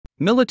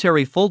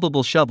Military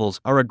foldable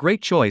shovels are a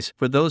great choice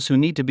for those who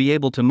need to be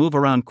able to move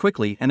around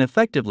quickly and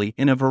effectively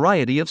in a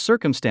variety of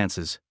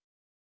circumstances.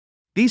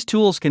 These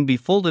tools can be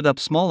folded up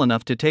small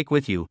enough to take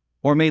with you,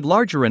 or made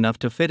larger enough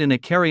to fit in a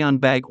carry-on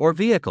bag or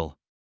vehicle.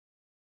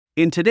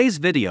 In today's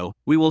video,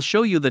 we will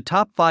show you the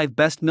top 5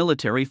 best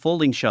military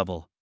folding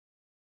shovel.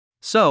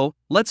 So,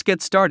 let's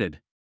get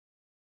started.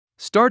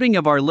 Starting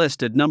of our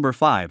list at number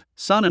 5,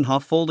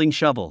 Sonnenhof Folding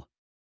Shovel.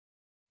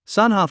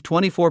 Sonnenhof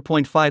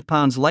 24.5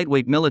 pounds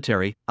lightweight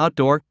military,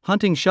 outdoor,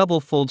 hunting shovel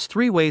folds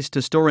 3 ways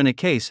to store in a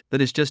case that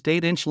is just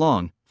 8 inch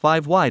long,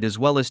 5 wide as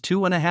well as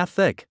 2.5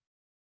 thick.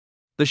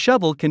 The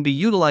shovel can be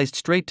utilized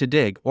straight to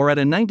dig or at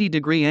a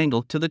 90-degree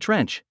angle to the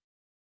trench.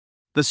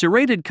 The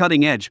serrated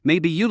cutting edge may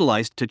be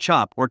utilized to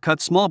chop or cut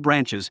small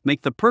branches,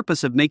 make the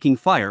purpose of making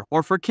fire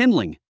or for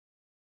kindling.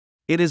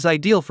 It is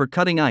ideal for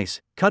cutting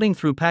ice, cutting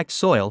through packed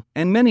soil,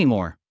 and many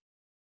more.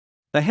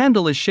 The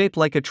handle is shaped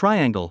like a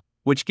triangle,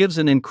 which gives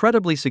an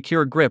incredibly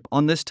secure grip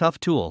on this tough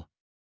tool.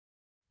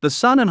 The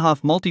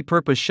Sonnenhof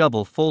multi-purpose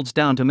shovel folds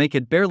down to make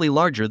it barely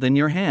larger than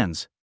your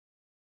hands.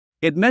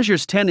 It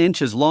measures 10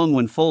 inches long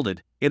when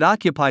folded. It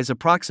occupies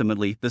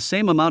approximately the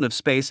same amount of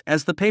space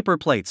as the paper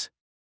plates.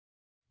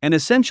 An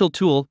essential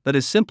tool that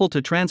is simple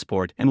to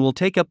transport and will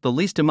take up the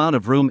least amount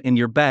of room in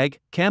your bag,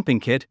 camping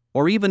kit,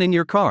 or even in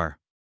your car.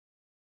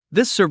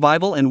 This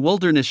survival and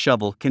wilderness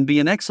shovel can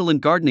be an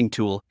excellent gardening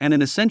tool and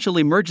an essential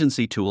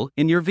emergency tool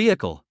in your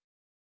vehicle.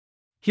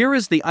 Here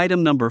is the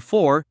item number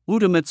 4,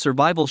 Ultimate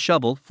Survival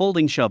Shovel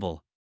Folding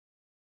Shovel.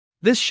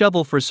 This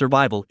shovel for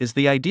survival is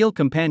the ideal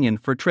companion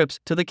for trips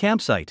to the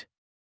campsite.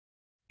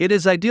 It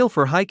is ideal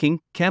for hiking,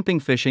 camping,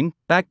 fishing,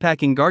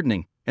 backpacking,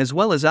 gardening, as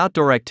well as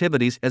outdoor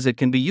activities, as it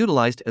can be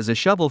utilized as a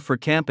shovel for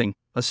camping,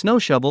 a snow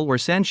shovel or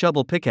sand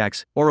shovel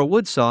pickaxe, or a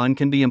wood saw, and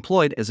can be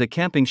employed as a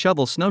camping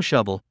shovel, snow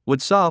shovel,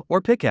 wood saw,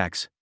 or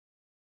pickaxe.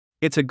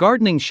 It's a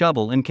gardening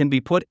shovel and can be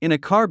put in a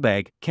car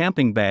bag,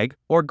 camping bag,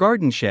 or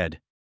garden shed.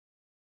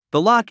 The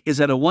lock is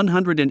at a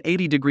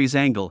 180 degrees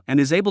angle and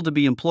is able to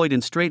be employed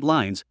in straight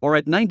lines or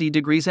at 90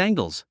 degrees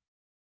angles.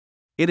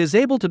 It is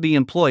able to be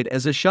employed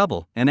as a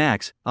shovel, an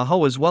axe, a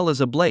hoe, as well as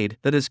a blade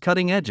that has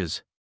cutting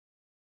edges.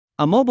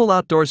 A mobile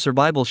outdoor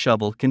survival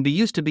shovel can be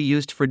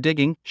used for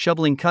digging,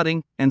 shoveling,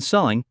 cutting, and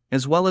sawing,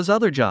 as well as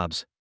other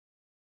jobs.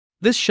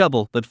 This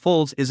shovel that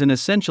folds is an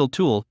essential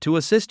tool to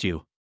assist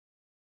you.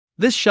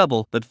 This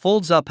shovel that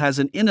folds up has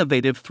an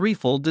innovative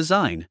 3-fold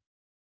design.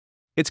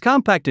 It's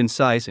compact in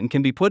size and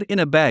can be put in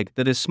a bag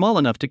that is small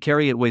enough to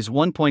carry. It weighs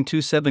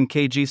 1.27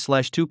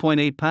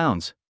 kg/2.8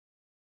 pounds.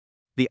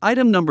 The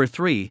item number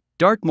 3,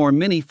 Dartmoor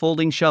Mini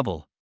Folding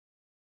Shovel.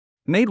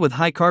 Made with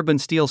high-carbon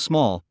steel,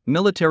 small,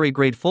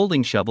 military-grade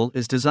folding shovel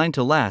is designed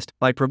to last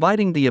by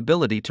providing the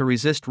ability to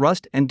resist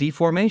rust and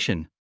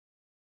deformation.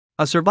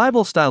 A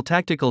survival-style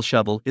tactical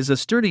shovel is a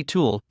sturdy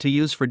tool to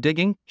use for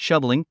digging,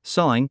 shoveling,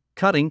 sawing,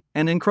 cutting,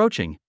 and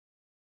encroaching.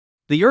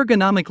 The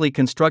ergonomically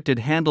constructed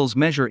handles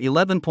measure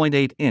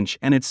 11.8 inch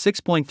and its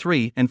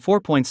 6.3 and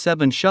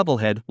 4.7 shovel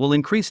head will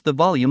increase the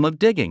volume of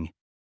digging.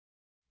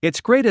 It's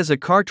great as a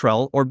car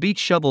trowel or beach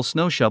shovel,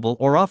 snow shovel,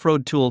 or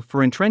off-road tool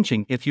for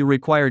entrenching if you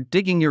require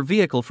digging your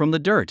vehicle from the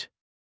dirt.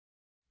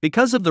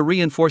 Because of the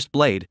reinforced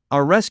blade,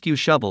 our rescue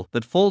shovel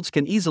that folds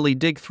can easily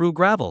dig through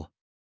gravel.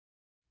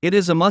 It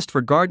is a must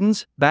for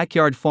gardens,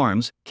 backyard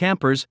farms,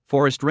 campers,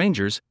 forest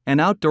rangers,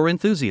 and outdoor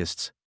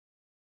enthusiasts.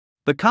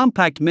 The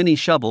compact mini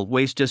shovel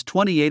weighs just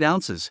 28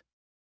 ounces.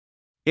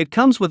 It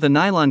comes with a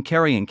nylon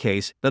carrying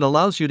case that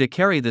allows you to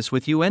carry this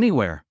with you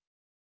anywhere.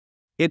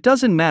 It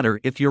doesn't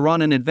matter if you're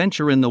on an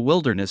adventure in the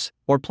wilderness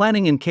or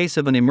planning in case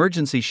of an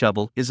emergency.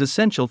 Shovel is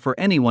essential for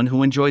anyone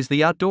who enjoys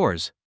the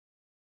outdoors.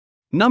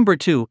 Number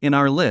 2 in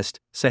our list,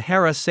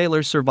 Sahara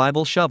Sailor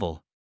Survival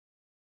Shovel.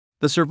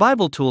 The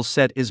survival tool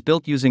set is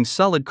built using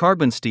solid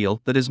carbon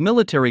steel that is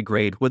military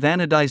grade with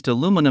anodized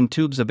aluminum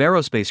tubes of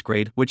aerospace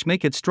grade, which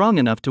make it strong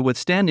enough to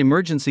withstand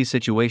emergency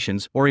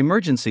situations or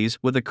emergencies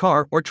with a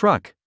car or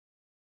truck.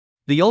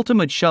 The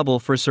ultimate shovel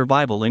for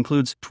survival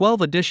includes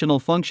 12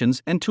 additional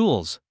functions and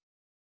tools.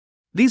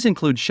 These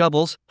include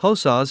shovels, hoe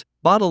saws,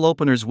 bottle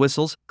openers,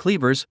 whistles,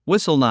 cleavers,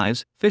 whistle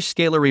knives, fish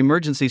scaler,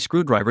 emergency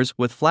screwdrivers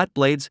with flat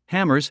blades,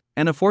 hammers,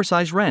 and a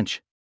 4-size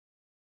wrench.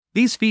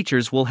 These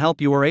features will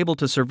help you are able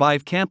to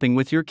survive camping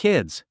with your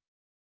kids.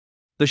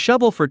 The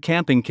shovel for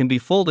camping can be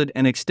folded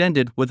and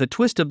extended with a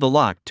twist of the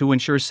lock to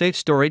ensure safe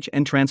storage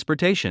and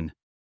transportation.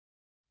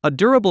 A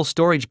durable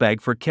storage bag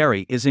for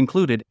carry is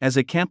included as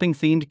a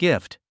camping-themed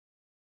gift.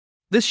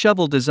 This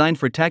shovel, designed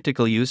for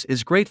tactical use,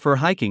 is great for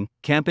hiking,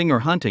 camping or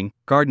hunting,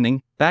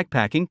 gardening,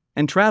 backpacking,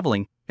 and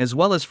traveling, as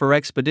well as for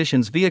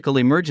expeditions, vehicle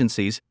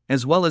emergencies,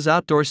 as well as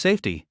outdoor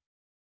safety.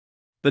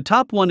 The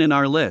top 1 in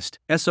our list,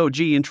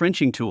 SOG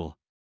Entrenching Tool.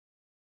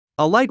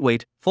 A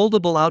lightweight,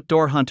 foldable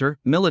outdoor hunter,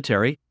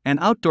 military, and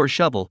outdoor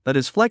shovel that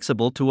is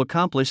flexible to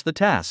accomplish the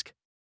task.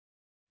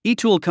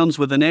 E-tool comes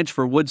with an edge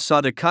for wood saw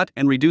to cut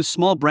and reduce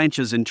small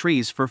branches in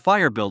trees for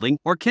fire building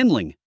or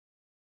kindling.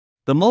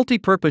 The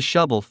multi-purpose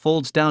shovel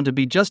folds down to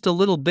be just a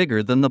little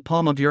bigger than the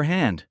palm of your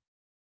hand.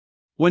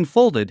 When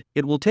folded,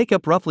 it will take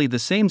up roughly the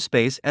same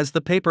space as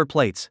the paper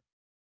plates.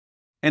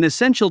 An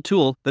essential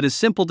tool that is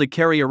simple to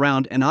carry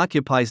around and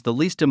occupies the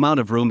least amount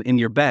of room in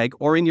your bag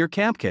or in your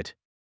camp kit.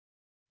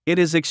 It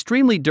is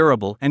extremely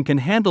durable and can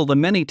handle the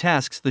many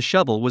tasks the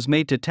shovel was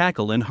made to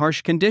tackle in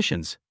harsh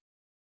conditions.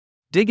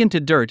 Dig into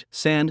dirt,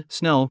 sand,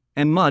 snow,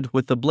 and mud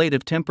with the blade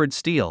of tempered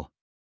steel.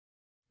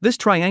 This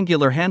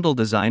triangular handle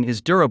design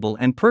is durable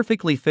and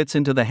perfectly fits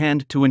into the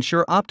hand to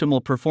ensure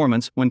optimal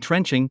performance when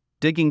trenching,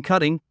 digging,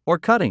 cutting, or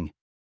cutting.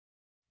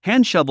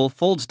 Hand shovel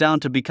folds down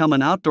to become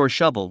an outdoor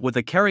shovel with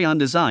a carry-on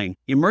design,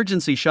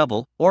 emergency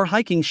shovel, or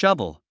hiking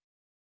shovel.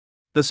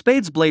 The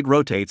spade's blade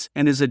rotates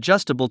and is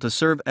adjustable to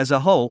serve as a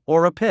hoe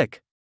or a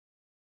pick.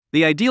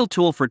 The ideal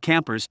tool for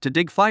campers to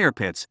dig fire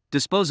pits,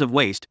 dispose of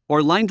waste,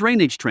 or line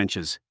drainage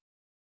trenches.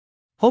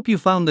 Hope you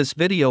found this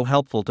video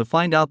helpful to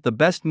find out the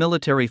best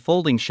military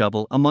folding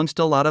shovel amongst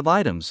a lot of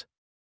items.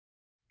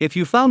 If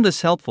you found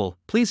this helpful,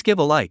 please give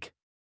a like.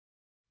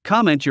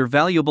 Comment your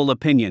valuable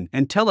opinion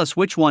and tell us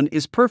which one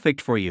is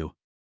perfect for you.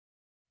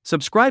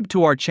 Subscribe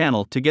to our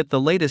channel to get the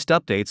latest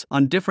updates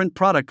on different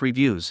product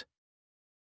reviews.